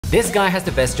This guy has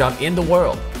the best job in the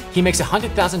world. He makes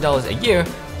 $100,000 a year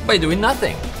by doing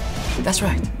nothing. That's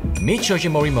right. Meet Shoji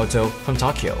Morimoto from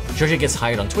Tokyo. Shoji gets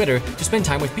hired on Twitter to spend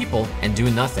time with people and do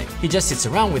nothing. He just sits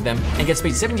around with them and gets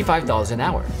paid $75 an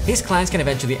hour. His clients can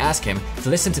eventually ask him to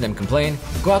listen to them complain,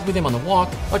 go out with them on a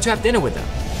walk, or to have dinner with them.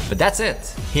 But that's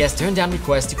it. He has turned down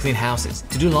requests to clean houses,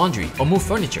 to do laundry, or move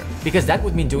furniture, because that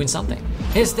would mean doing something.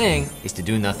 His thing is to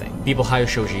do nothing. People hire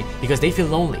Shoji because they feel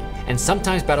lonely and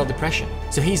sometimes battle depression,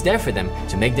 so he's there for them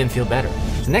to make them feel better.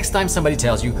 So next time somebody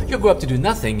tells you you'll grow up to do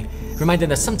nothing, remind them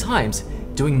that sometimes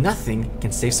doing nothing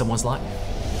can save someone's life.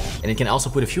 And it can also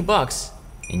put a few bucks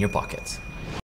in your pocket.